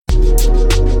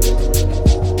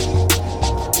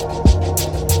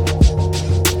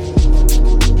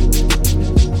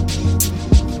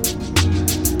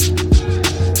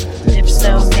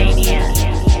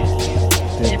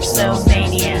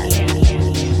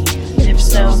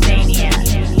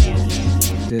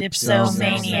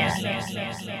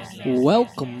Dipsomaniac.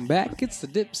 Welcome back. It's the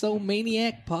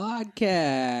Dipsomaniac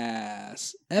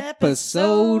Podcast.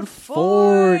 Episode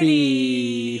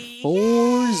 40.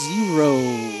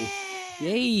 40.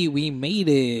 Yay, we made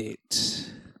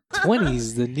it.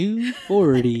 20's the new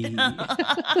 40.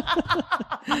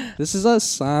 This is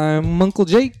us. I'm Uncle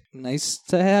Jake. Nice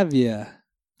to have you.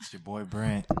 It's your boy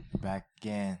Brent, back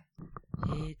again.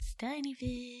 It's Tiny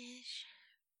Fish.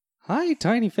 Hi,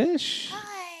 Tiny Fish. Hi.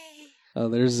 Oh,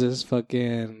 there's this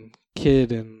fucking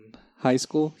kid in high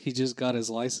school. He just got his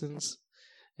license,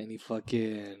 and he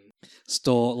fucking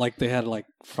stole, like, they had, like,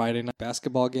 Friday night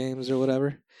basketball games or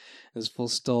whatever. This fool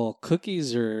stole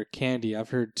cookies or candy. I've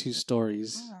heard two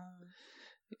stories. Oh,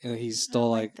 And he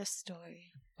stole, like, the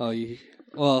story.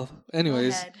 well,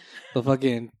 anyways, Go ahead. the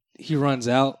fucking, he runs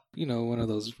out, you know, one of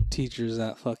those teachers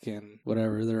that fucking,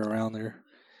 whatever, they're around there.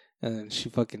 And then she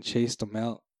fucking chased him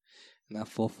out. And that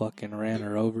fool fucking ran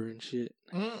her over and shit.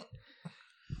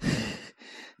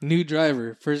 New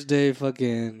driver. First day,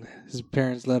 fucking, his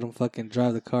parents let him fucking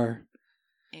drive the car.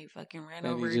 He fucking ran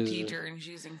And over he a just- teacher and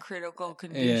she's in critical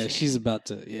condition. Yeah, she's about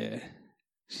to,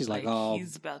 She's like, oh,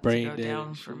 he's about brain to go dead down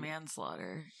and for shit.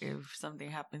 manslaughter if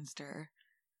something happens to her.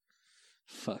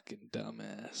 Fucking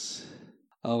dumbass.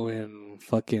 Oh, and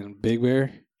fucking Big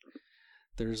Bear.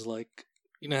 There's like,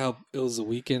 you know how it was the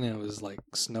weekend and it was like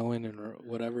snowing and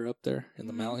whatever up there in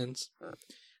the mountains?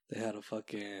 They had a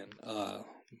fucking,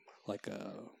 like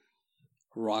a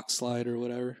rock slide or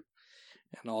whatever.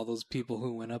 And all those people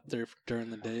who went up there during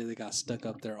the day, they got stuck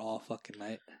up there all fucking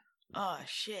night. Oh,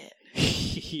 shit.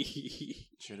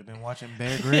 Should have been watching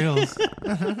Bear Grylls.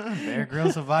 Bear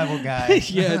Grylls survival guide.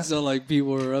 Yeah, so like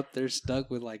people were up there stuck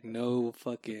with like no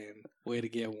fucking way to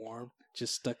get warm,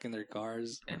 just stuck in their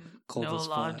cars. And Cold no as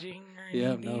fuck. lodging or Yeah,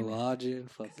 anything? no lodging.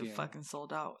 'Cause Fucking. it fucking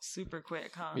sold out super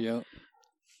quick, huh? Yep.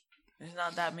 There's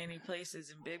not that many places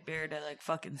in Big Bear to like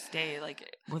fucking stay. Like,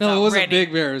 No, without it wasn't renting.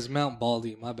 Big Bear. It was Mount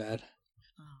Baldy. My bad.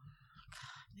 Oh,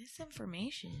 God,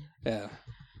 misinformation. Yeah.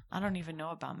 I don't even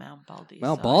know about Mount Baldy.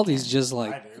 Mount so I Baldy's can't- just I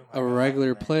like do. I a go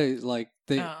regular back there. place. Like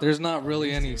Oh. there's not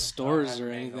really any I stores haven't or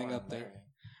been anything going up there. lately.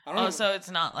 I Oh, so it's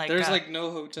not like there's like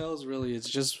no hotels really. It's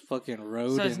just fucking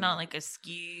road. so it's and- not like a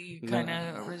ski No. kind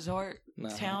of resort No.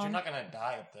 But town. you're not gonna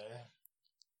die up there.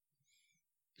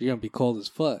 You're gonna be cold as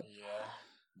fuck. Yeah,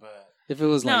 but If it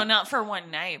was No, like not for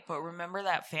one night. But remember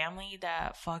that family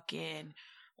that fucking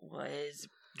was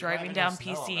driving down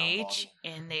even no snow on Mount PCH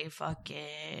and they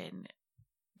fucking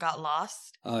got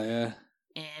lost oh yeah,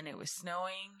 and it was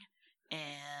snowing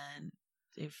and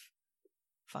if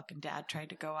fucking dad tried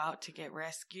to go out to get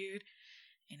rescued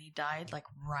and he died like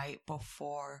right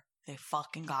before they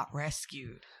fucking got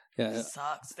rescued. yeah,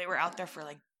 Sucks. They were out there for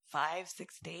like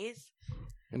 5-6 days.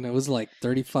 and it was like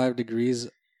 35 degrees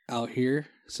out here.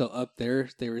 So up there,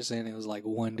 they were saying it was like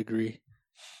 1 degree.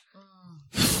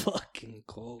 Fucking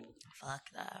cold. Fuck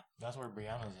that. that's where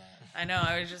Brianna's at. I know,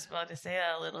 I was just about to say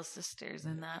that, little sisters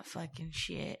and that fucking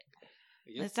shit.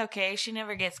 Yep. It's okay, she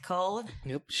never gets cold.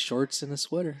 Yep, shorts and a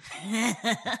sweater.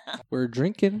 We're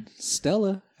drinking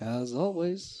Stella, as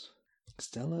always.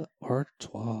 Stella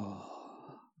Artois.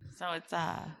 So it's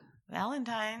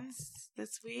Valentine's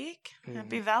this week. Mhm.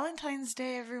 Happy Valentine's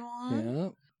Day, everyone.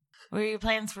 Yep. What are your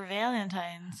plans for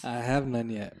Valentine's? I have none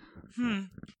yet.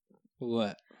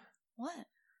 What? What?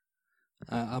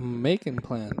 I'm making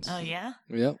plans. Oh, yeah?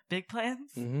 Yep. Big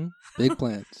plans? Big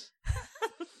plans.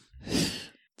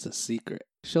 It's a secret.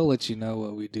 She'll let you know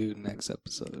what we do next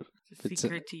episode. It's a It's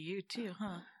secret to you, too,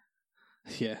 huh?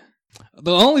 Yeah.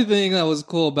 The only thing that was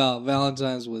cool about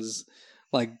Valentine's was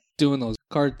like doing those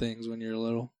card things when you're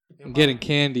little and getting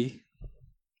candy.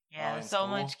 Yeah, in so school?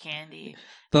 much candy.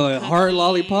 The heart Cookies.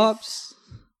 lollipops.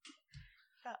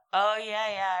 Oh,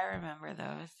 yeah, I remember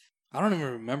those. I don't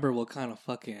even remember what kind of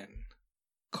fucking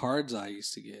cards I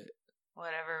used to get.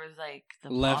 Whatever was like the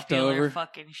Leftover. popular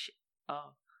fucking shit.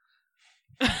 Oh.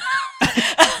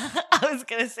 I was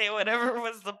gonna say whatever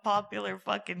was the popular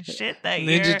fucking shit that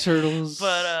Ninja year, Turtles.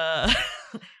 but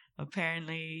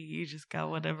apparently you just got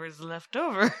whatever's left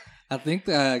over. I think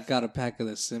that I got a pack of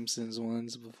the Simpsons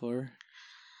ones before.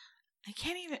 I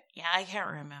can't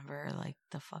remember like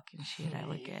the fucking shit I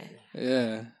would get,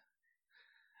 Yeah.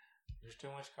 There's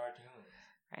too much cartoons.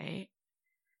 right?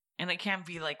 And I can't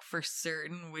be like for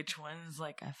certain which ones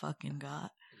like I fucking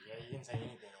got. Yeah, you can say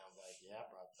anything. I was like, yeah, I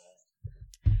brought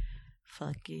that.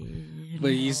 Fucking. But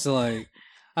you used to like,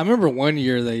 I remember one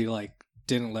year they like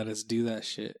didn't let us do that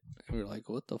shit. We were like,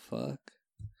 what the fuck?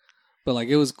 But like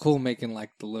it was cool making like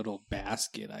the little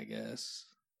basket, I guess.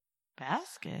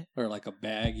 basket. Or like a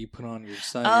bag you put on your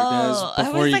side of Oh, your desk I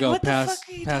before was you like, go what the pass fuck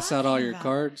are you out all talking your about?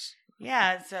 cards.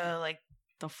 Yeah, so like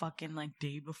the fucking like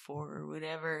day before or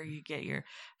whatever. You get your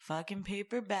fucking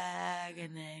paper bag,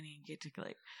 and then you get to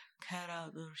like cut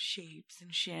out little shapes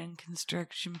and shit on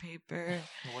construction paper.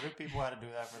 What if people had to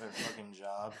do that for their fucking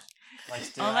jobs? Like,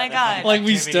 still Oh my had their God. fucking Like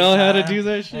we activity still had to time? do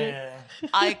that shit. Yeah.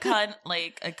 I kind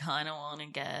of want to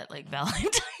get like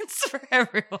Valentine's for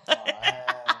everyone. Oh,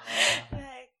 hell no.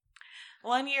 Like,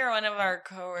 one year, one of our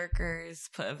coworkers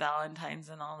put Valentine's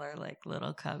in all their like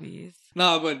little cubbies.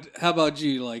 No, but how about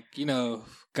you? Like, you know,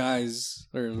 guys,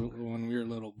 or when we were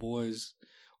little boys,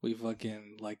 we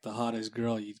fucking, like, the hottest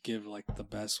girl, you'd give, like, the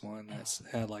best one that's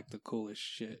had, like, the coolest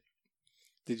shit.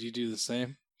 Did you do the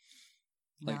same?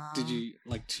 Like, did you,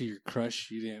 like, to your crush,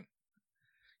 you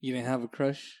didn't have a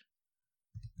crush?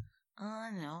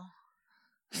 No.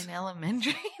 In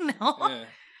elementary, no. Yeah.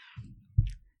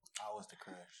 I was the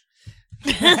crush.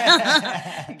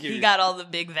 He got all the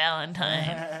big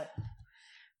Valentine.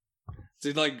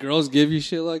 Did, like, girls give you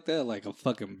shit like that? Like a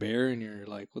fucking bear, and you're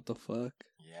like, what the fuck?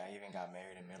 Yeah, I even got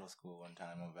married in middle school one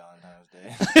time on Valentine's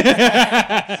Day.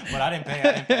 But I didn't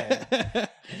pay.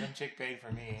 Some chick paid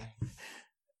for me.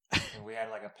 And we had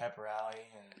like a pep rally,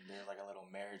 and there's like a little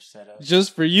marriage setup.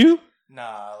 Just for you?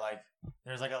 Nah, like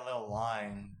there's like a little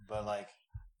line, but like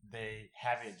they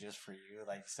have it just for you.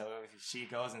 Like, so if she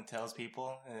goes and tells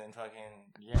people, and then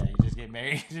fucking you just get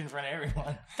married in front of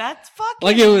everyone. That's fucking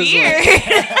Like it was weird. like,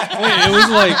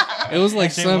 wait, it was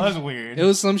like That shit some was weird. It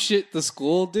was some shit the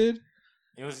school did.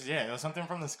 It was something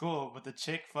from the school, but the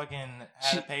chick fucking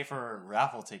had to pay for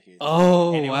raffle tickets.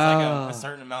 Oh, and it was wow. like a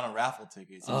certain amount of raffle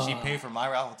tickets. And she paid for my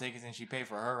raffle tickets, and she paid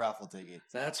for her raffle tickets.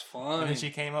 That's fun. And then she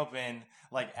came up and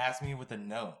like asked me with a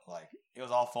note. Like, it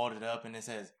was all folded up, and it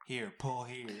says, "Here, pull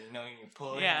here." You know, you can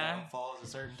pull it, Yeah. and it falls a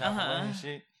certain type of way and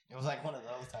shit. It was like one of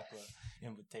those type of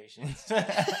invitations.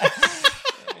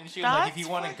 And she was like, "If you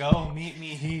want to go, meet me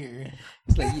here."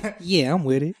 It's like, yeah, I'm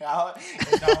with it.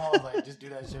 And Dom was like, "Just do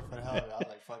that shit for the hell of it." I was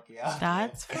like, "Fuck yeah."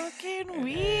 That's fucking And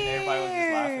weird.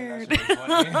 everybody was just laughing.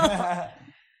 That shit was funny.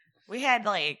 We had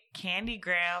like candy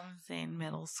grams in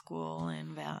middle school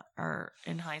and or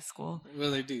in high school. What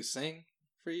do they do? Sing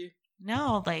for you?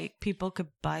 No, like people could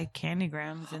buy candy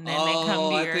grams and then they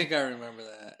come to your, I think I remember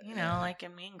that. you know, like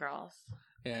in Mean Girls.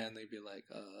 Yeah, and they'd be like,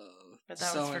 But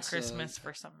that was for Christmas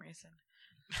for some reason.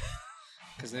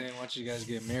 Because they didn't want you guys to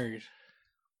get married.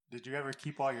 Did you ever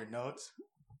keep all your notes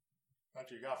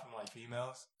after you got from like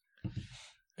females?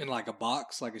 In like a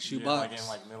box, like a shoe Yeah, box. like in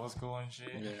like middle school and shit.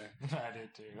 Yeah. I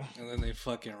did too. And then they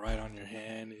fucking write on your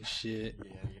hand and shit.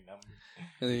 Yeah, your number.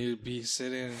 And then you'd be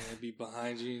sitting and it'd be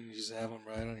behind you and you just have them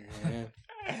write on your hand.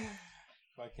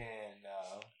 Fucking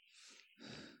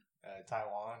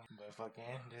Taiwan, but fucking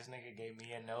this nigga gave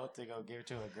me a note to go give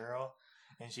to a girl,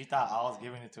 and she thought I was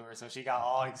giving it to her, so she got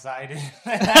all excited.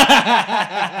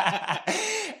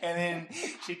 And then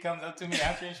she comes up to me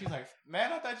after, and she's like,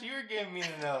 "Man, I thought you were giving me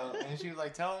the note." And she was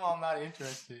like, "Tell him I'm not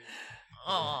interested."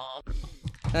 Oh,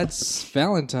 That's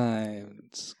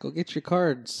Valentine's. Go get your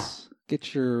cards.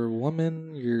 Get your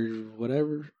woman, your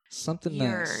whatever, something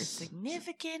your nice.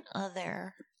 significant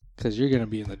other. Because you're going to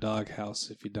be in the doghouse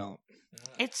if you don't.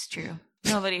 It's true.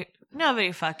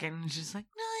 Nobody fucking is just like,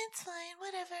 no, it's fine,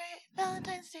 whatever.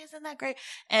 Valentine's Day isn't that great.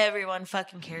 Everyone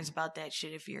fucking cares about that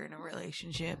shit if you're in a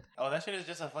relationship. Oh, that shit is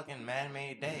just a fucking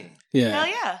man-made day. Yeah. Hell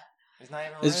yeah. It's not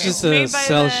even It's real. just Made to by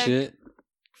sell the- shit.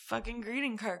 Fucking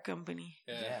greeting card company.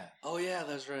 Yeah. Oh, yeah,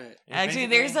 that's right. It's Actually,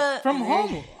 basically- there's a From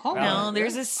home. no,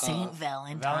 there's a right? Saint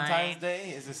Valentine. Valentine's Day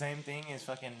is the same thing as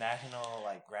fucking National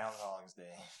like Groundhog's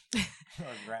Day.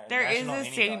 There is National a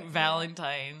Any Saint Dog Day.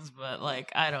 Valentine's, but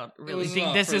like I don't really was think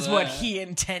not this for is what that. he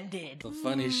intended. The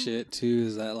funny shit too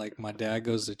is that like my dad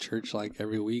goes to church like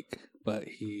every week, but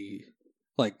he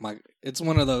like it's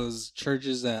one of those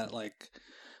churches that like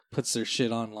puts their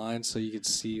shit online so you could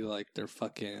see like their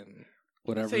fucking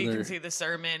whatever. So you their, can see the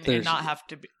sermon there's- and not have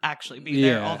to actually be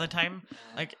there Yeah. all the time.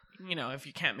 Like, you know, if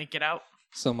you can't make it out.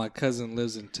 So my cousin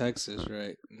lives in Texas,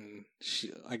 right? And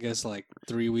I guess like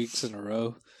 3 weeks in a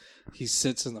row, he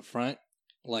sits in the front.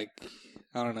 Like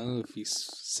I don't know if he's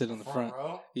sit in the front.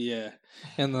 row. Yeah,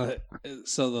 and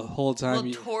so the whole time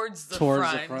Well, towards the towards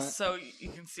the front, front. so you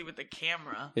can see with the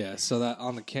camera. Yeah, so that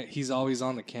on the he's always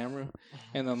on the camera,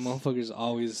 and the motherfucker's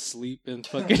always asleep in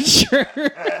fucking church.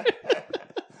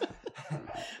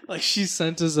 Like she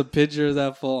sent us a picture of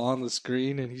that fool on the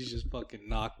screen, and he's just fucking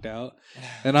knocked out.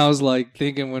 And I was like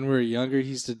thinking when we were younger, he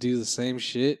used to do the same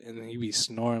shit, and then he'd be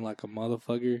snoring like a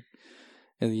motherfucker,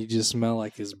 and you just smell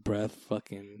like his breath,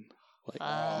 fucking like.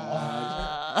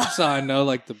 So I know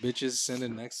like the bitches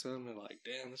sitting next to him, and like,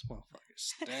 damn, this motherfucker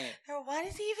stank. Or why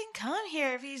does he even come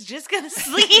here if he's just gonna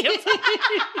sleep?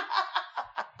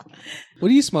 What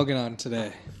are you smoking on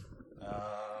today?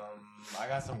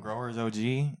 got some Growers OG,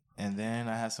 and then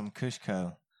I have some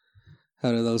Kushco.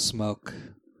 How do those smoke?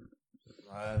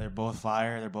 They're both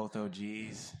fire. They're both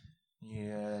OGs.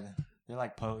 Yeah, they're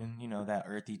like potent. You know, that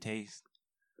earthy taste.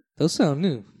 Those sound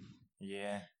new.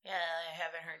 Yeah. Yeah, I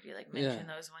haven't heard you like mention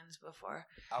those ones before.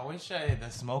 I wish the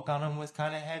smoke on them was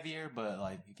kind of heavier, but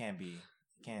like you can't.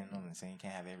 I'm saying you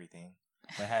can't have everything.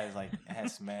 But it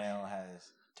has smell, it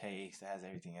has taste, it has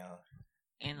everything else.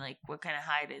 And like, what kind of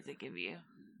high does it give you?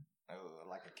 Oh,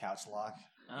 like a couch lock.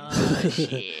 Oh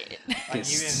shit! Like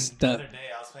even the other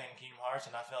day, I was playing Kingdom Hearts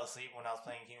and I fell asleep when I was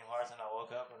playing Kingdom Hearts, and I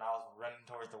woke up and I was running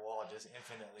towards the wall just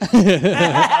infinitely.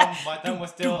 My thumb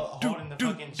was still holding the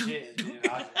fucking shit. Dude.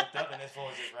 I looked up and this fool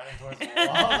was just running towards the wall.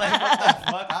 I was like, "What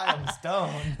the fuck? I am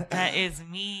stoned." That is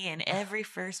me and every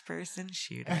first-person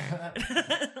shooter.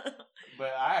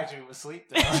 But I actually was asleep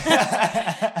though.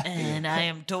 And I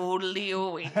am totally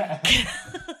awake.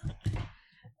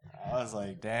 I was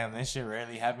like, damn, this shit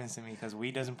rarely happens to me because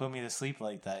weed doesn't put me to sleep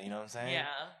like that. You know what I'm saying? Yeah.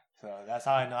 So that's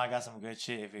how I know I got some good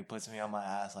shit if it puts me on my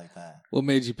ass like that. What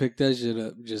made you pick that shit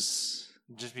up? Just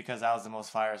because that was the most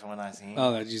fires one I seen.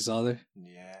 that you saw there?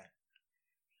 Yeah.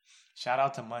 Shout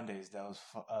out to Mondays. That was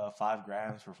 5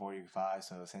 grams for 45.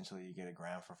 So essentially, you get a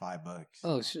gram for $5.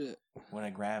 Oh shit! When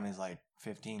a gram is like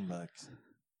 $15.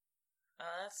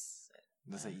 Oh,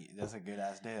 That's a good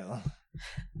ass deal.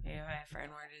 Yeah, my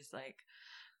friend were just like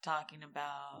talking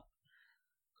about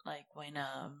like when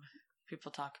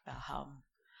people talk about how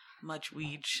much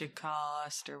weed should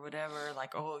cost or whatever,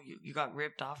 like, oh, you got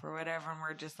ripped off or whatever, and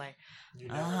we're just like,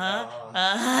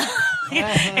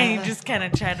 and you just kind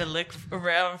of try to look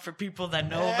around for people that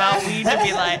know about weed to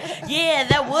be like, yeah,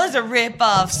 that was a rip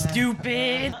off,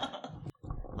 stupid.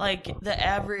 Like the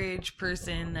average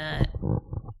person that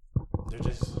they're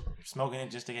just smoking it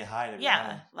just to get high.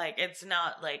 Like it's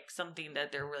not like something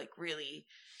that they're like really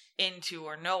into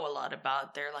or know a lot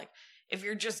about. They're like, if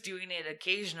you're just doing it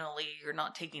occasionally, you're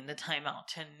not taking the time out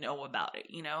to know about it,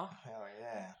 you know? Hell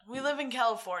yeah. We live in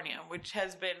California, which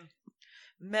has been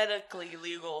medically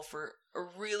legal for a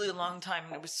really long time,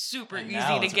 and it was super easy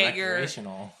to get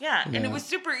and it was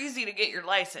super easy to get your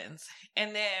license.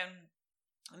 And then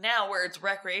now where it's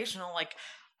recreational, like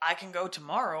I can go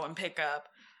tomorrow and pick up.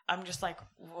 I'm just like,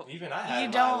 well, even I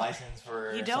had my license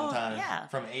for some time.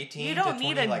 From 18 you don't to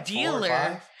need 20, a like dealer, 4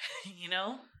 or 5. You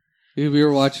know? Dude, we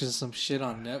were watching some shit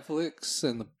on Netflix,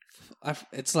 and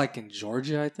it's like in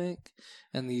Georgia, I think,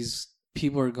 and these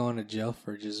people are going to jail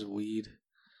for just weed.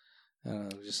 I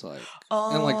don't know, just like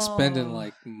and like spending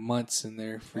like months in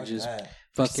there for just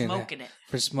fucking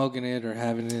smoking it or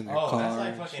having it in their car. That's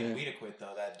like fucking Weed Quit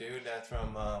though. That dude that's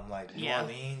from like New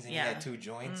Orleans, and he had 2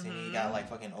 joints, and he got like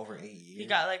fucking over 8 years. He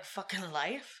got like fucking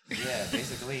life. Yeah,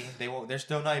 basically they're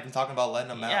still not even talking about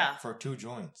letting him out for 2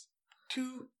 joints.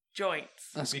 2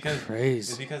 joints. That's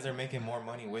crazy. It's because they're making more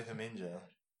money with him in jail.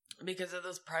 Because of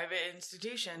those private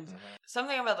institutions. Mm-hmm.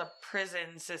 Something about the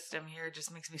prison system here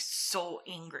just makes me so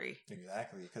angry.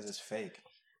 Exactly, because it's fake.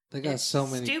 They got so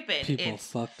many people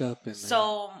fucked up in there.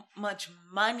 So much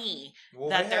money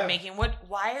that they're making.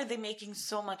 Why are they making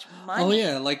so much money? Oh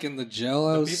yeah, like in the jail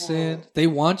I was saying, they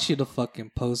want you to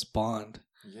fucking post bond.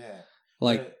 Yeah.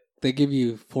 Like they give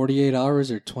you 48 hours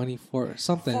or 24 or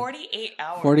something. 48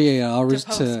 hours. 48 hours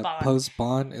to post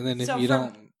bond, and then if you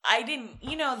don't, I didn't.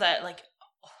 You know that like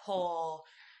whole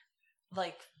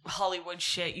like Hollywood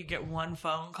shit. You get 1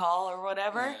 phone call or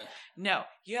whatever. Yeah. No,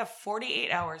 you have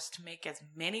 48 hours to make as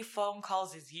many phone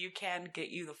calls as you can to get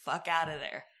you the fuck out of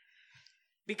there,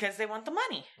 because they want the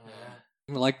money.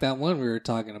 Yeah. Like that one we were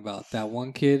talking about. That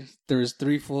one kid. There was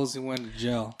 3 fools who went to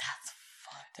jail. That's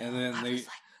fucked up. And then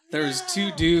there was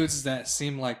 2 dudes that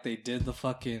seemed like they did the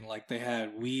fucking, like they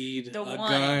had weed,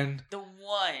 gun. The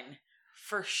one,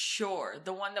 for sure.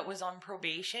 The one that was on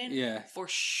probation, for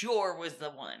sure was the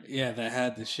one. Yeah, that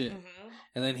had the shit. Mm-hmm.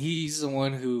 And then he's the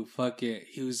one who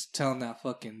he was telling that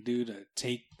fucking dude to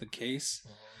take the case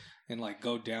and like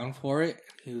go down for it.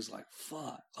 He was like,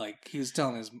 fuck. Like he was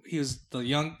telling he was like a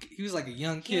young kid. He was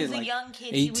a young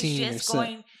kid. 18 he was just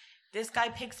going. This guy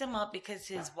picks him up because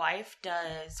his wife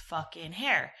does fucking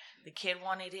hair. The kid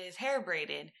wanted his hair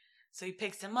braided. So he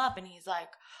picks him up and he's like,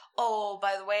 oh,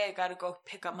 by the way, I got to go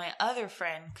pick up my other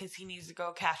friend because he needs to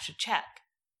go cash a check.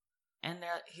 And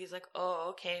he's like, oh,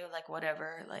 okay, like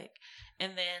whatever. Like,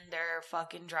 and then they're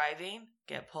fucking driving,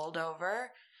 get pulled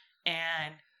over,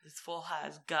 and this fool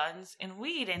has guns and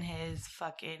weed in his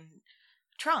fucking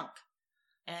trunk.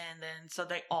 And then so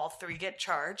they all 3 get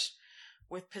charged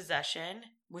with possession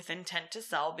with intent to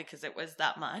sell because it was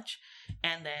that much,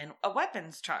 and then a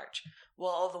weapons charge.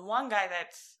 Well, the one guy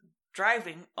that's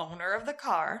driving, owner of the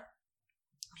car,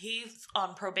 he's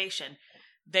on probation.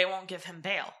 they won't give him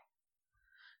bail.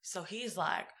 So he's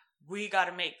like, we got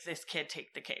to make this kid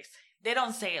take the case. They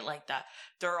don't say it like that.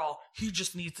 They're all, he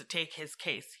just needs to take his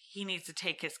case. He needs to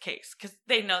take his case. Because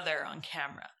they know they're on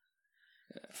camera.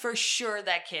 Yeah. For sure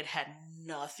that kid had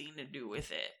nothing to do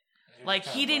with it. Dude, Like,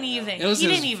 kinda he didn't blame even, him. It he was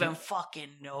didn't his even fir- fucking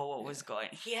know what was going.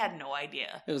 He had no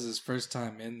idea. It was his first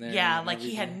time in there. Yeah, and like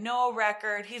he had everything. no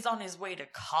record. He's on his way to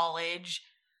college.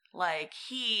 Like,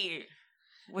 he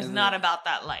was And not then- about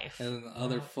that life. And then the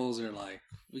other fools are like,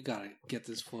 we gotta get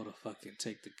this fool to fucking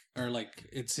take the, or like,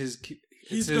 it's his.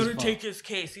 He's his got to fault. take his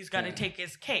case. He's got to Yeah. take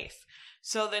his case.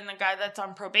 So then the guy that's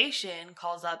on probation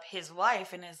calls up his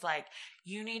wife and is like,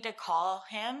 you need to call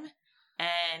him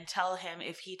and tell him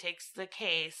if he takes the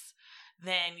case,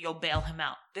 then you'll bail him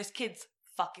out. This kid's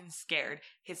fucking scared.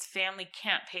 His family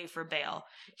can't pay for bail.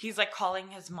 He's like calling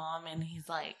his mom and he's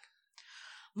like,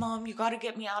 Mom, you got to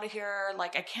get me out of here.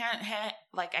 Like, I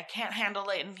can't handle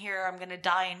it in here. I'm going to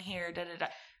die in here. Da, da, da.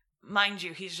 Mind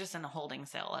you, he's just in a holding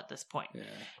cell at this point. Yeah.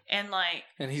 And like,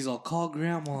 And he's all, call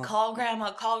grandma. call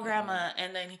grandma,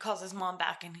 and then he calls his mom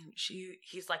back and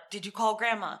he's like, did you call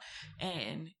grandma?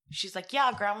 And she's like,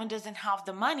 yeah, grandma doesn't have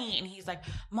the money. And he's like,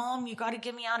 Mom, you got to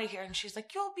get me out of here. And she's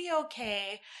like, you'll be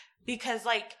okay, because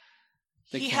like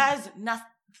They he can't- has nothing.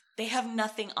 They have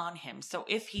nothing on him. So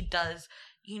if he does,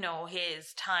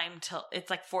 his time till, it's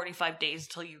like 45 days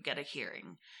till you get a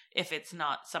hearing, if it's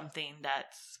not something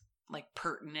that's like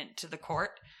pertinent to the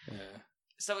court. Yeah.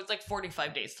 So it's like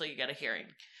 45 days till you get a hearing.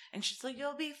 And she's like,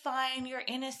 you'll be fine. You're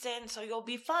innocent, so you'll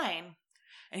be fine.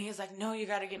 And he's like, no, you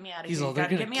got to get me out of He's here. all, You they're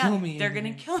gotta gonna get me kill out. me. They're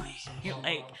going to kill me.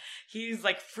 Like, he's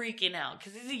like freaking out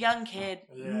because he's a young kid,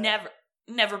 Yeah.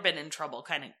 never been in trouble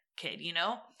kind of kid,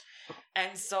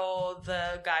 And so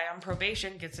the guy on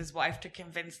probation gets his wife to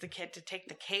convince the kid to take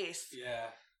the case, Yeah.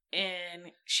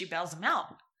 and she bails him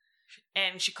out.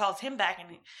 And she calls him back,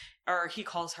 or he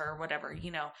calls her, whatever,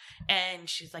 And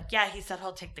she's like, yeah, he said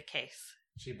he'll take the case.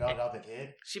 She bailed out the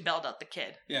kid. She bailed out the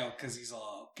kid. Yeah, because he's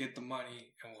all, get the money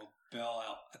and we'll bail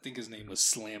out. I think his name was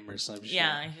Slim or some shit.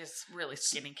 Yeah, he's a really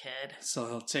skinny kid. So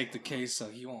he'll take the case so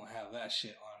he won't have that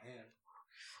shit on him.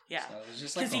 Yeah, So it's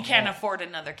just because like he can't afford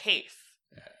another case.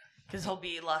 Yeah. Because he'll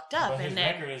be locked up, But his and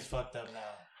then record is fucked up now.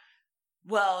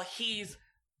 well, he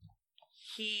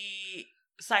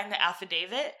signed the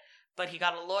affidavit, but he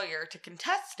got a lawyer to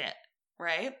contest it,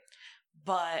 right?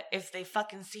 But if they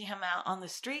fucking see him out on the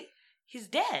street, he's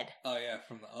dead. Oh yeah,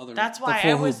 from the other. That's the why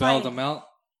fool I who was bailed like- him out.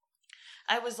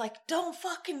 I was like, don't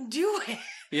fucking do it.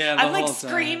 Yeah, the I'm like whole time,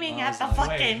 screaming I at was the like-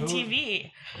 fucking Wait, who-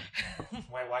 TV.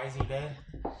 Wait, why is he dead?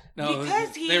 No,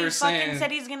 because he they were fucking saying,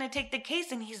 said he's going to take the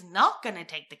case, and he's not going to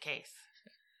take the case.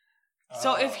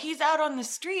 So if Oh. he's out on the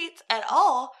streets at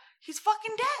all, he's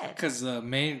fucking dead. because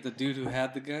the dude who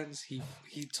had the guns, he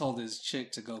told his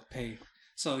chick to go pay.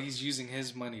 So he's using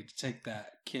his money to take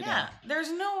that kid Yeah, out.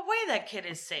 there's no way that kid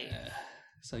is safe. Yeah.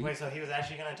 So Wait, so he was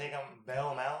actually gonna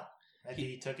bail him out? Like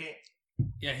he took it?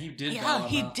 yeah, he did. bail Yeah, him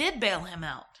he out. did bail him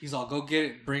out. He's all, go get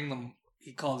it, bring them.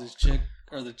 He called his chick,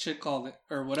 or the chick called it,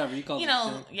 or whatever. He called. You the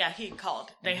know, chick. yeah, he called.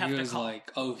 They And have he to was call.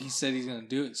 like, oh, he said he's gonna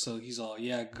do it. So he's all,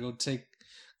 yeah,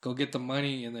 go get the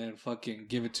money and then fucking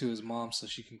give it to his mom so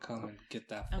she can come and get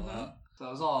that fool out. So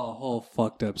it was all a whole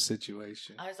fucked up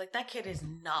situation. I was like, that kid is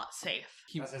not safe.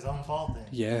 That's his own fault then.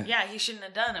 Yeah. Yeah, he shouldn't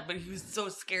have done it, but he was so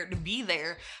scared to be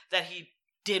there that he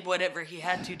did whatever he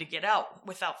had to get out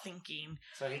without thinking.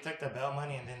 So he took the bail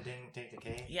money and then didn't take the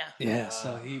case? Yeah. Yeah,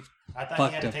 so he I thought Fucked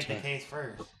he had to up take the time. case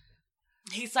first.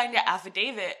 He signed an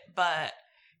affidavit, but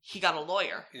he got a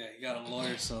lawyer he got a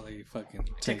lawyer so they fucking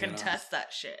to take it off. contest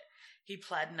that shit. He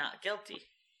pled not guilty.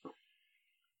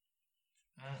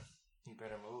 You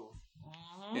better move.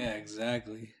 Mhm. Yeah,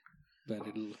 exactly. But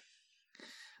it'll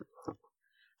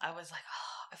I was like,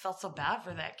 oh, I felt so bad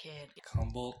for that kid.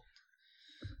 Humboldt.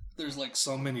 There's like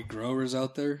so many growers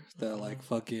out there that like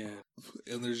fucking,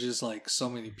 and there's just like so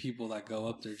many people that go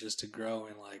up there just to grow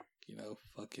and like,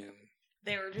 fucking.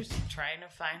 They were just trying to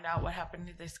find out what happened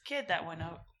to this kid that went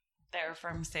out there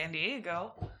from San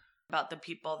Diego, about the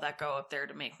people that go up there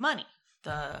to make money,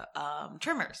 the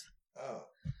trimmers. Oh.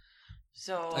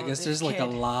 So I guess this there's like a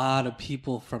kid- lot of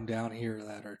people from down here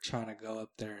that are trying to go up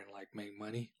there and like make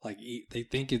money. Like they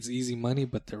think it's easy money,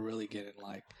 but they're really getting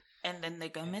like. and then they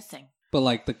go missing. But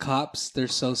like the cops, they're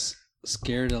so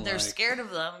scared of. They're like, scared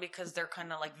of them because they're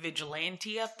kind of like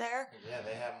vigilante up there. Yeah,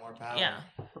 they have more power. Yeah.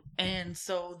 And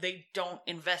so they don't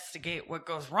investigate what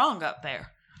goes wrong up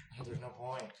there. There's no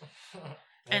point.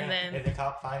 And then- if the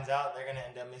cop finds out, they're gonna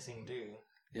end up missing too.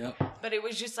 Yep. But it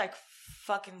was just like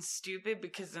fucking stupid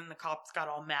because then the cops got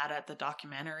all mad at the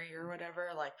documentary or whatever.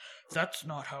 Like, that's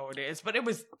not how it is. But it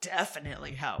was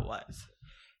definitely how it was.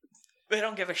 They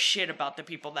don't give a shit about the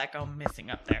people that go missing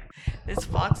up there. This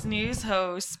Fox News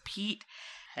host, Pete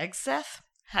Hegseth,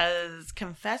 has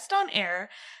confessed on air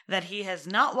that he has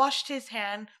not washed his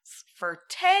hands for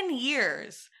 10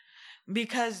 years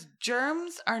because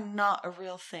germs are not a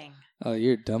real thing. Oh,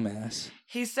 you're a dumbass.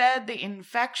 He said the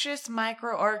infectious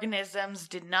microorganisms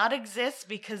did not exist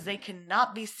because they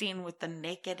cannot be seen with the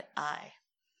naked eye.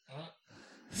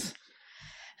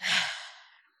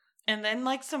 And then,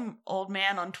 like, some old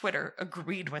man on Twitter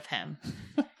agreed with him.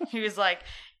 He was like,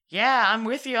 yeah, I'm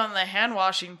with you on the hand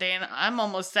washing thing. I'm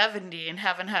almost 70 and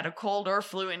haven't had a cold or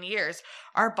flu in years.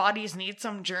 Our bodies need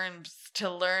some germs to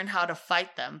learn how to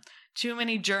fight them. Too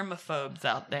many germaphobes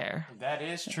out there. That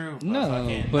is true. No,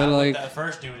 fucking, but not like- what the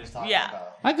first dude is talking Yeah. about.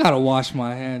 I gotta wash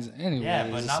my hands anyway. Yeah,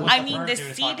 but not I the mean, the first dude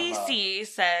is talking CDC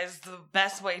says the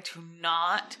best way to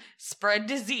not spread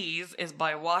disease is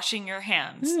by washing your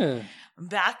hands. Yeah,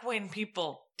 Back when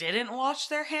people didn't wash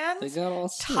their they hands, got all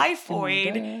sick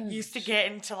typhoid and bad. used to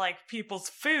get into like people's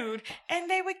food and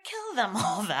they would kill them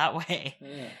all that way.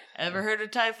 Yeah. Ever heard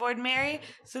of typhoid Mary?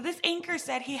 So this anchor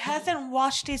said he hasn't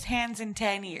washed his hands in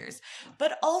 10 years.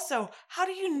 But also, how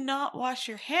do you not wash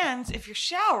your hands if you're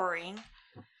showering?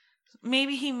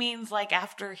 Maybe he means like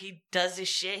after he does his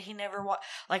shit, he never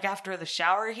like after the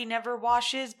shower he never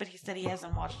washes, but he said he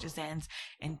hasn't washed his hands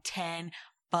in 10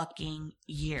 fucking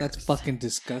years. That's fucking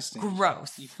disgusting.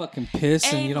 gross. You fucking piss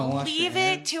and, And you don't wash your leave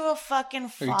hands. it to a fucking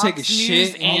Or you Fox take a News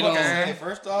shit and you don't- anchor.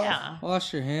 First off, Yeah.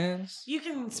 Wash your hands. You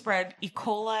can spread E.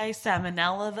 coli,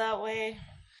 salmonella that way.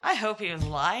 I hope he was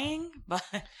lying, but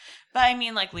I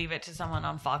mean, like, leave it to someone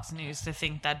on Fox News to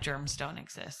think that germs don't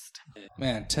exist.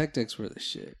 Man, Tech Decks were the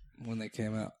shit when they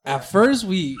came out. At first,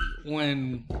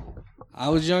 when I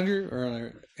was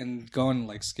younger and going to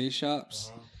like skate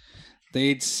shops,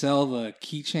 they'd sell the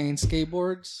keychain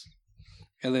skateboards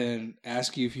and then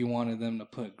ask you if you wanted them to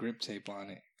put grip tape on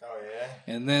it. oh yeah.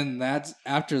 And then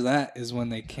after that is when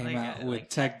they came Like, out with like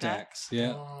Tech Tech Decks.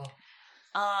 Yeah.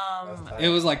 That's tight. It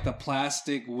was like the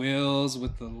plastic wheels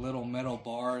with the little metal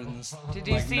bar and this, Did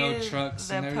you like see no trucks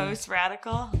the and everything. post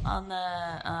radical on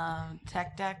the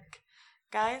Tech Deck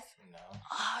guys? No.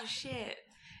 Oh shit!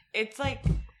 It's like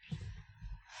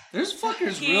There's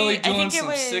fuckers He- really I doing think it some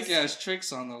was- sick ass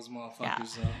tricks on those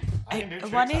motherfuckers though. I can do I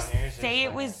tricks want to on here, it's say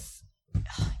just it was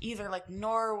either like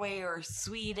Norway or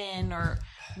Sweden or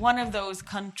one of those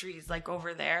countries like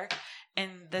over there,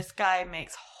 and this guy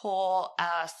makes whole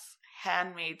ass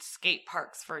handmade skate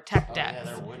parks for Tech Oh, Decks. yeah,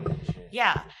 they're wooden and shit.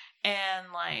 Yeah, and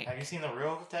like Have you seen the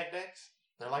real Tech Decks?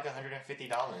 They're like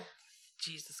 $150.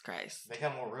 Jesus Christ, They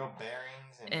come with real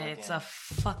bearings and it's a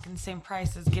fucking- fucking same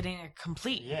price as getting it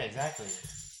complete. Yeah, exactly.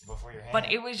 Before your hand.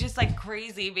 But it was just like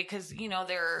crazy because you know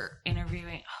they're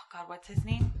interviewing. Oh God, what's his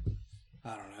name?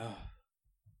 I don't know.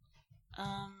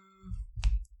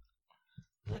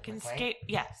 Fucking McLean? skate.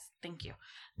 Yes, thank you.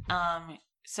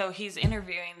 So he's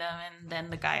interviewing them, and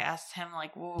then the guy asks him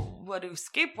like, "Well, what do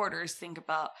skateboarders think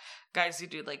about guys who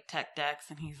do like Tech Decks?"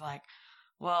 And he's like,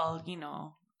 "Well, you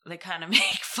know, they kind of make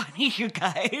fun of you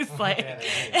guys, like." Yeah,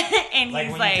 they do. And like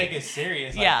he's when like, you take it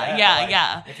serious. Like Yeah, that, yeah, but, like,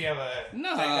 yeah. If you have a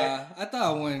No, Tech Deck, I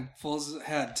thought when fools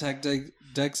had Tech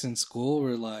Decks in school,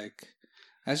 we're like,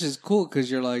 that's just cool because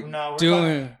you're like No, we're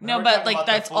doing. no, we're but talking like about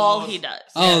the that's all fools. he does.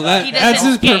 Oh, Yeah, he that's doesn't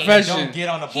his skate. profession. Don't get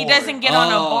on the board. He doesn't get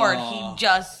on a board. Oh. He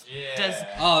just Yeah. does.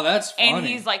 Oh, that's funny. And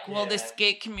he's like, well, the Yeah.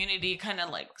 skate community kind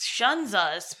of like shuns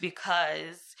us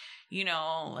because, you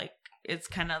know, like it's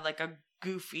kind of like a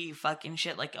goofy fucking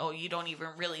shit. Like, oh, you don't even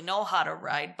really know how to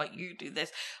ride, but you do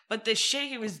this. But the shit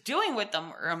he was doing with them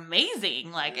were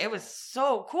amazing. Like, it was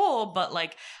so cool. But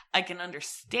like, I can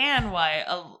understand why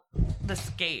the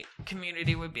skate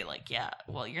community would be like, yeah,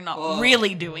 well, you're not Well,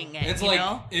 really doing it. It's you like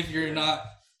know? if you're not,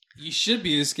 you should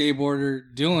be a skateboarder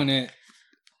doing it.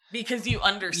 Because you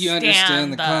understand, You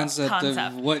understand the concept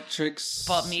of what tricks.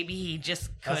 But maybe he just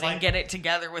That's couldn't like- get it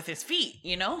together with his feet,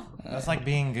 you know? That's like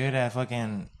being good at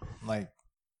fucking like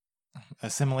a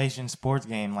simulation sports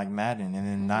game like Madden, and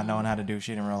then not knowing how to do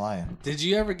shit in real life. Did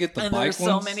you ever get the And bike there's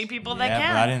so ones? many people that yeah,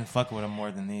 can. but I didn't fuck with them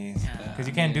more than these because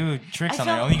you can't do tricks on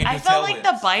there. felt, Only you can do I felt tail like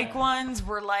the whips. bike ones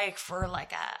were like for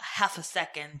like a half a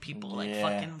second. People like Yeah.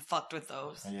 fucking fucked with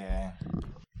those. Yeah.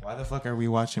 Why the fuck are we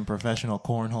watching professional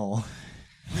cornhole?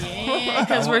 Yeah,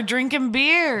 because we're drinking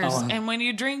beers, Oh. and when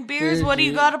you drink beers, Beers, what do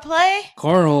you dude. gotta play?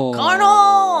 Cornhole.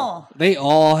 Cornhole. They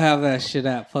all have that shit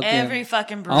at fucking Every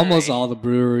fucking brewery. almost all the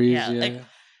breweries. Yeah, Yeah, like-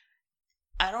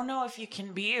 I don't know if you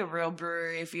can be a real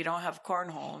brewery if you don't have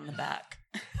cornhole in the back.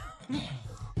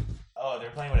 Oh,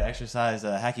 they're playing with an exercise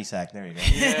hacky sack. There you go.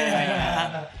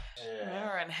 Yeah. Yeah.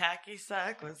 Remember when hacky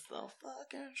sack was the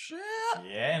fucking shit?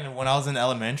 Yeah, and when I was in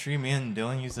elementary, me and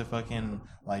Dylan used to fucking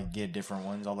like get different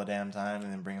ones all the damn time,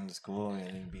 and then bring them to school, and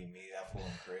it'd be me, that fool,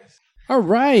 and Chris. All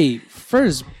right.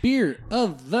 First beer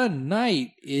of the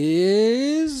night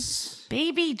is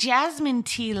Baby Jasmine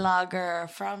Tea Lager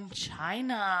from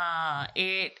China.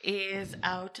 It is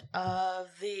out of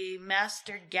the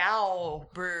Master Gao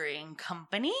Brewing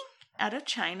Company out of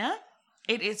China.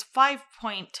 It is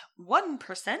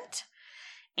 5.1%,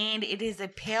 and it is a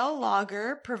pale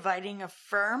lager providing a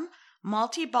firm,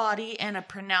 malty body and a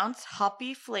pronounced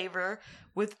hoppy flavor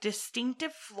with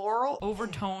distinctive floral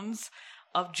overtones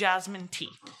of jasmine tea.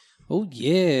 Oh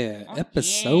yeah, Oh,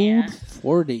 episode yeah.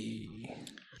 40.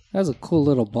 Has a cool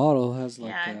little bottle. Has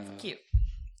like Yeah, a it's cute.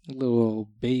 little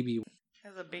baby.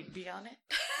 Has a big bee on it.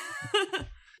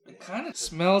 It kind of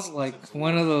smells like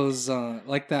one of those,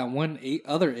 like that one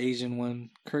other Asian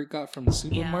one Kurt got from the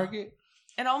supermarket.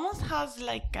 It almost has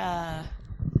like a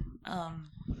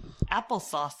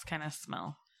applesauce kind of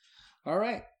smell. All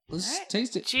right, let's All right.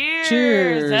 taste it. Cheers!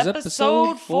 Cheers, Episode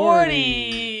episode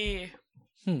 40.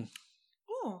 Hmm.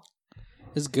 Ooh.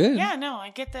 It's good. Yeah, no,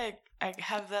 I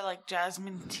have the like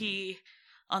jasmine tea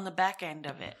on the back end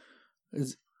of it.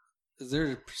 Is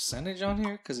there a percentage on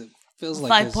here? Because it feels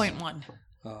like 5.1.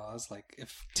 Oh, I was like, it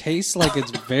tastes like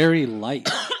it's very light.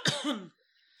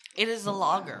 It is a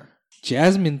lager.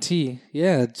 Jasmine tea.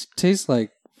 Yeah, it tastes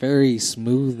like very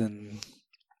smooth and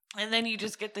And then you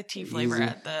just get the tea flavor Easy.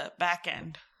 at the back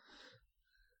end.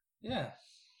 yeah,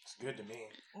 It's good to me.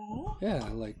 yeah.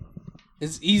 Like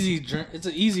it's easy drink. It's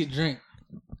an easy drink.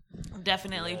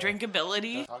 Definitely. Yeah.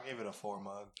 Drinkability, I'll give it a 4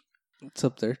 mug. It's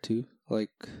up there too. Like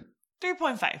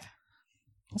 3.5.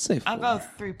 I'll say 4. I'll go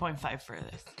 3.5 for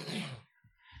this.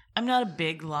 I'm not a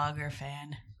big lager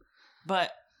fan,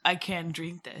 but I can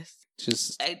drink this.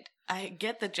 Just I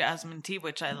get the jasmine tea,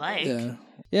 which I like.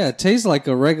 yeah. It tastes like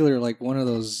a regular, like one of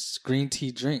those green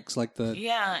tea drinks, like the.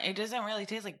 Yeah, it doesn't really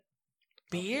taste like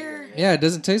beer. Yeah, it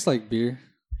doesn't taste like beer.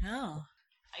 No.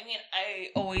 I mean, I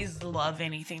always love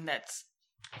anything that's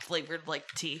flavored like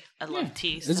tea. I love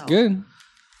tea. It's so. good.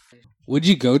 Would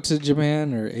you go to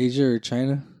Japan or Asia or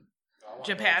China? I wanna go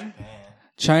to Japan?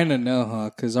 China, no, huh?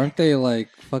 Because aren't they like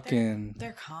fucking?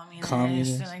 They're communist,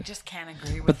 Communist. and I just can't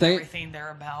agree with But they- everything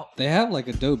they're about. They have like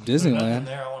a dope There's nothing Disneyland.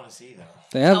 there I want to see though.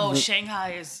 They have. Oh, the-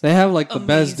 Shanghai is. They have like the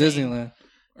best amazing. Disneyland.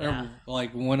 Or Yeah.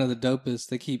 like one of the dopest.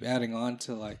 They keep adding on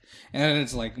to like, and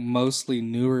it's like mostly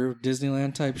newer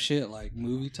Disneyland type shit, like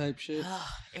movie type shit. Ugh,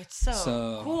 it's so,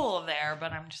 So- cool there,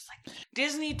 but I'm just like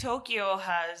Disney Tokyo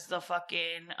has the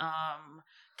fucking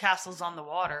castles on the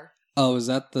water. Oh, is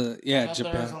that the I thought There was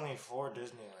Japan? only 4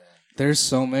 Disneyland. There's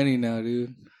so many now,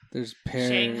 dude. There's Paris.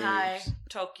 Shanghai,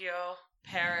 Tokyo,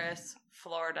 Paris,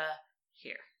 Florida,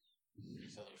 here.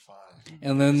 So they're fine.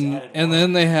 And Just then added and one.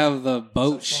 then they have the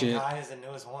boat So shit. Shanghai is the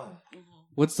newest one.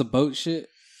 What's the boat shit?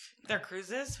 Their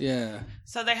cruises. Yeah.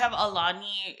 So they have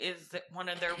Alani is one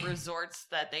of their resorts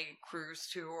that they cruise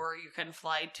to or you can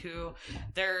fly to.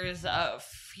 There's a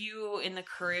few in the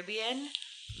Caribbean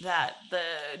that the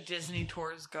Disney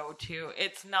tours go to.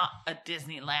 It's not a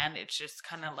Disneyland. It's just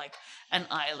kind of like an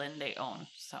island they own.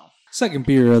 So Second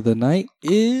beer of the night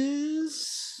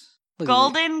is look at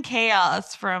Golden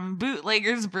Chaos from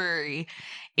Bootleggers Brewery.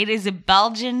 It is a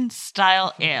Belgian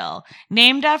style ale.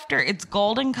 Named after its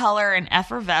golden color and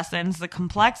effervescence, the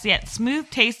complex yet smooth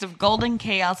taste of Golden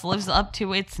Chaos lives up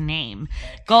to its name.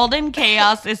 Golden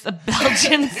Chaos is a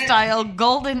Belgian style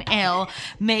golden ale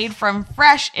made from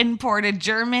fresh imported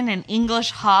German and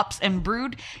English hops and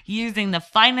brewed using the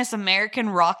finest American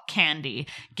rock candy,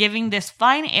 giving this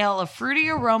fine ale a fruity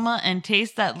aroma and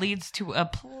taste that leads to a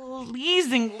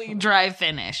pleasingly dry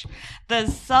finish. The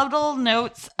subtle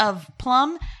notes of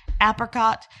plum,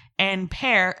 apricot, and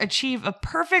pear achieve a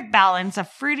perfect balance of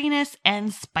fruitiness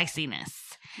and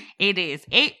spiciness. It is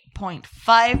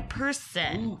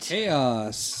 8.5%.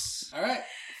 Chaos. All right.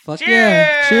 Fuck Cheers.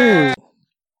 yeah. Cheers.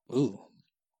 Ooh.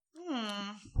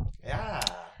 Yeah.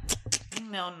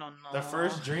 No. The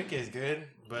first drink is good,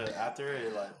 but after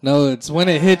it, like, No, it's when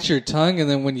it hits your tongue and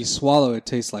then when you swallow it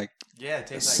tastes like yeah, it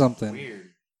tastes like Something. weird.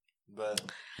 But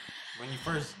when you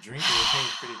first drink it, it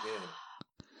tastes pretty good.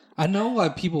 I know why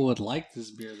people would like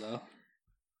this beer though.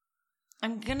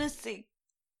 I'm gonna say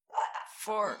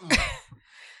 4.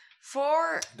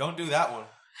 Don't do that one.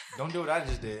 Don't do what I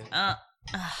just did. No,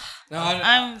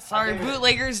 I'm sorry. I'll give it-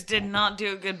 Bootleggers did not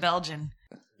do a good Belgian.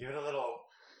 Give it a little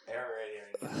aerated.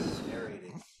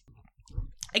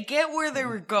 I get where they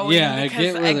were going. Yeah, I because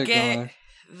get where they're going.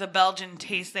 the Belgian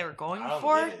taste they were going I don't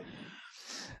for. get it.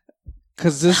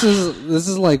 Because this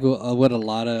is like what a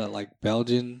lot of like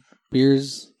Belgian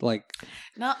beers like.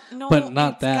 No, but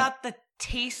not it's that. got the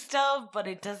taste of, but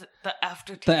it doesn't. The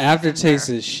aftertaste. The aftertaste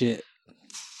in there. is shit.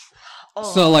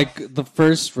 Oh. So like the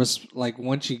first like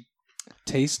once you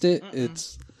taste it,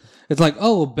 it's like,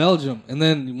 oh, Belgium, and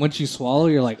then once you swallow,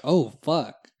 you're like, oh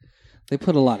fuck, they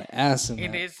put a lot of ass in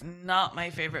It that. is not my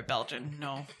favorite Belgian.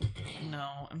 No,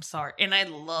 I'm sorry. And I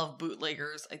love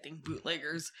Bootleggers. I think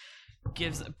Bootleggers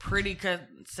gives a pretty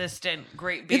consistent,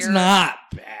 great beer. It's not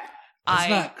bad. It's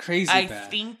not crazy bad. I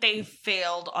think they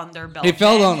failed on their Belgian. They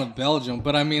failed on the Belgium,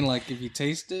 but I mean, like if you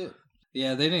taste it,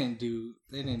 yeah, they didn't do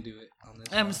it on this.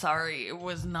 I'm sorry, it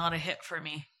was not a hit for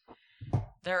me.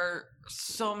 There are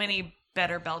so many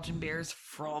better Belgian beers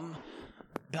from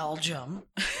Belgium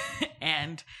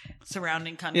and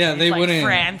surrounding countries Yeah, they like wouldn't.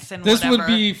 France and this whatever. would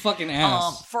be fucking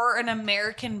ass. For an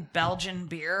American Belgian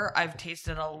beer, I've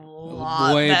tasted a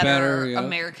lot Way better better, yeah.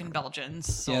 American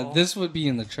Belgians. So. Yeah, this would be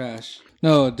in the trash.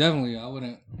 No, definitely, I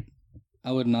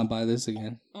would not buy this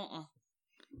again. I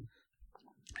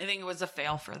think it was a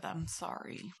fail for them.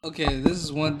 Sorry. Okay, this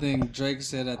is one thing Drake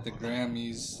said at the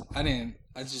Grammys. I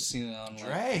just seen it online.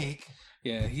 Drake?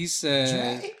 Yeah, he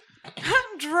said.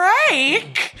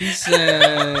 Drake. He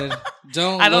said,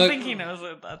 "Don't." I don't look, think he knows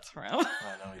what that's from. I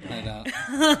know he I don't.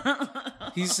 don't.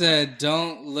 He said,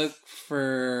 "Don't look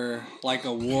for like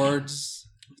awards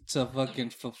to fucking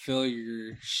fulfill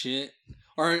your shit."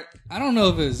 Or I don't know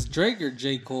if it's Drake or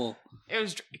J. Cole. It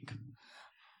was Drake.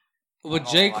 But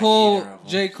don't J. like Cole, either of them.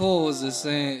 J. Cole was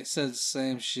said the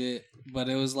same shit, but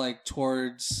it was like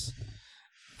towards.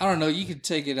 I don't know. You could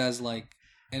take it as like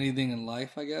anything in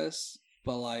life, I guess.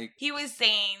 But like He was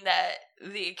saying that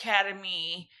the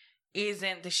Academy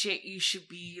isn't the shit you should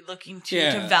be looking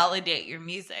to validate your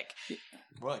music.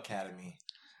 What Academy?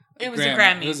 It was a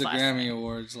Grammy. It was a last Grammy night.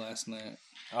 Awards last night.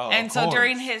 Oh, And of so course.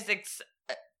 during his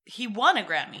he won a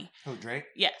Grammy. Who, Drake?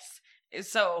 Yes.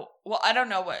 So, well, I don't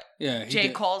know what Yeah, he J.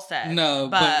 did. Cole said. No,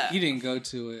 but he didn't go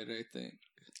to it, I think.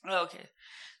 Okay.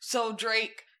 So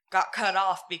Drake got cut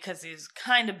off because he's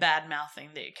kind of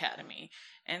bad-mouthing the Academy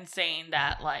and saying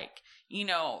that, like, you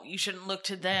know, you shouldn't look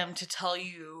to them to tell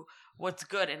you what's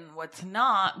good and what's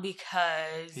not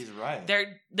because He's right.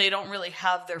 they don't really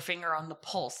have their finger on the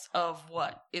pulse of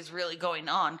what is really going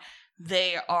on.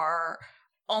 They are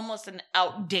almost an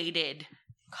outdated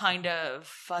kind of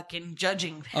fucking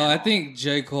judging panel. I think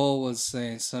J. Cole was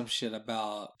saying some shit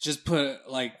about just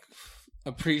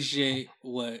appreciate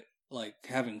what like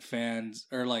having fans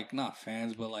or like not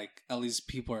fans, but like at least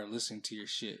people are listening to your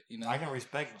shit. You know, I can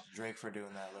respect Drake for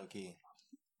doing that low key.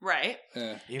 Right.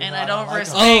 Even And though I don't like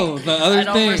respect. him. Oh, the other I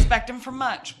don't thing. respect him for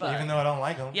much, but Even though I don't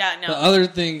like him. yeah, no. The other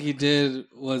thing he did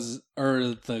was,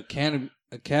 or the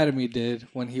Academy did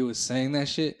when he was saying that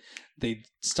shit, they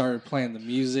started playing the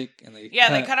music and they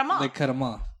cut him off. They cut him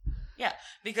off. Yeah,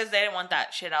 because they didn't want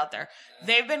that shit out there.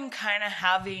 They've been kind of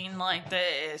having like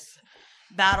this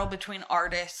battle between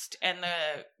artists and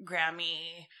the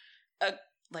Grammy,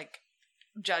 like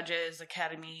judges,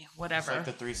 Academy, It's whatever. like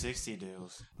the 360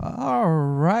 deals. All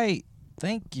right.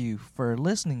 Thank you for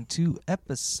listening to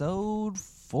episode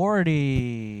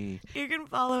 40. You can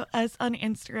follow us on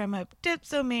Instagram at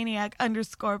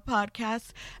dipsomaniac_podcast,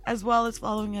 as well as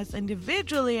following us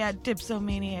individually at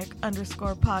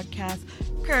dipsomaniac_podcast.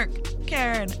 Kirk,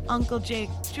 Karen, Uncle Jake,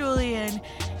 Julian,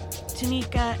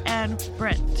 Tanika, and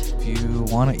Brent. If you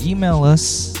want to email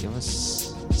us, give us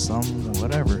some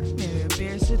whatever. Maybe a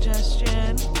beer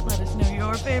suggestion. Let us know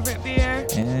your favorite beer.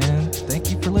 And thank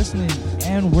you for listening.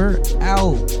 And we're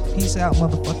out. Peace out,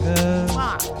 motherfucker.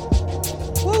 Mwah.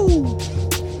 Woo!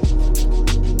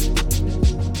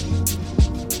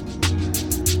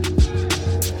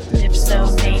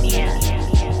 Dipsomania.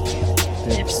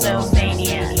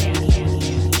 Dipsomania.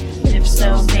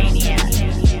 Dipsomania.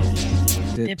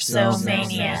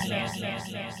 Dipsomania.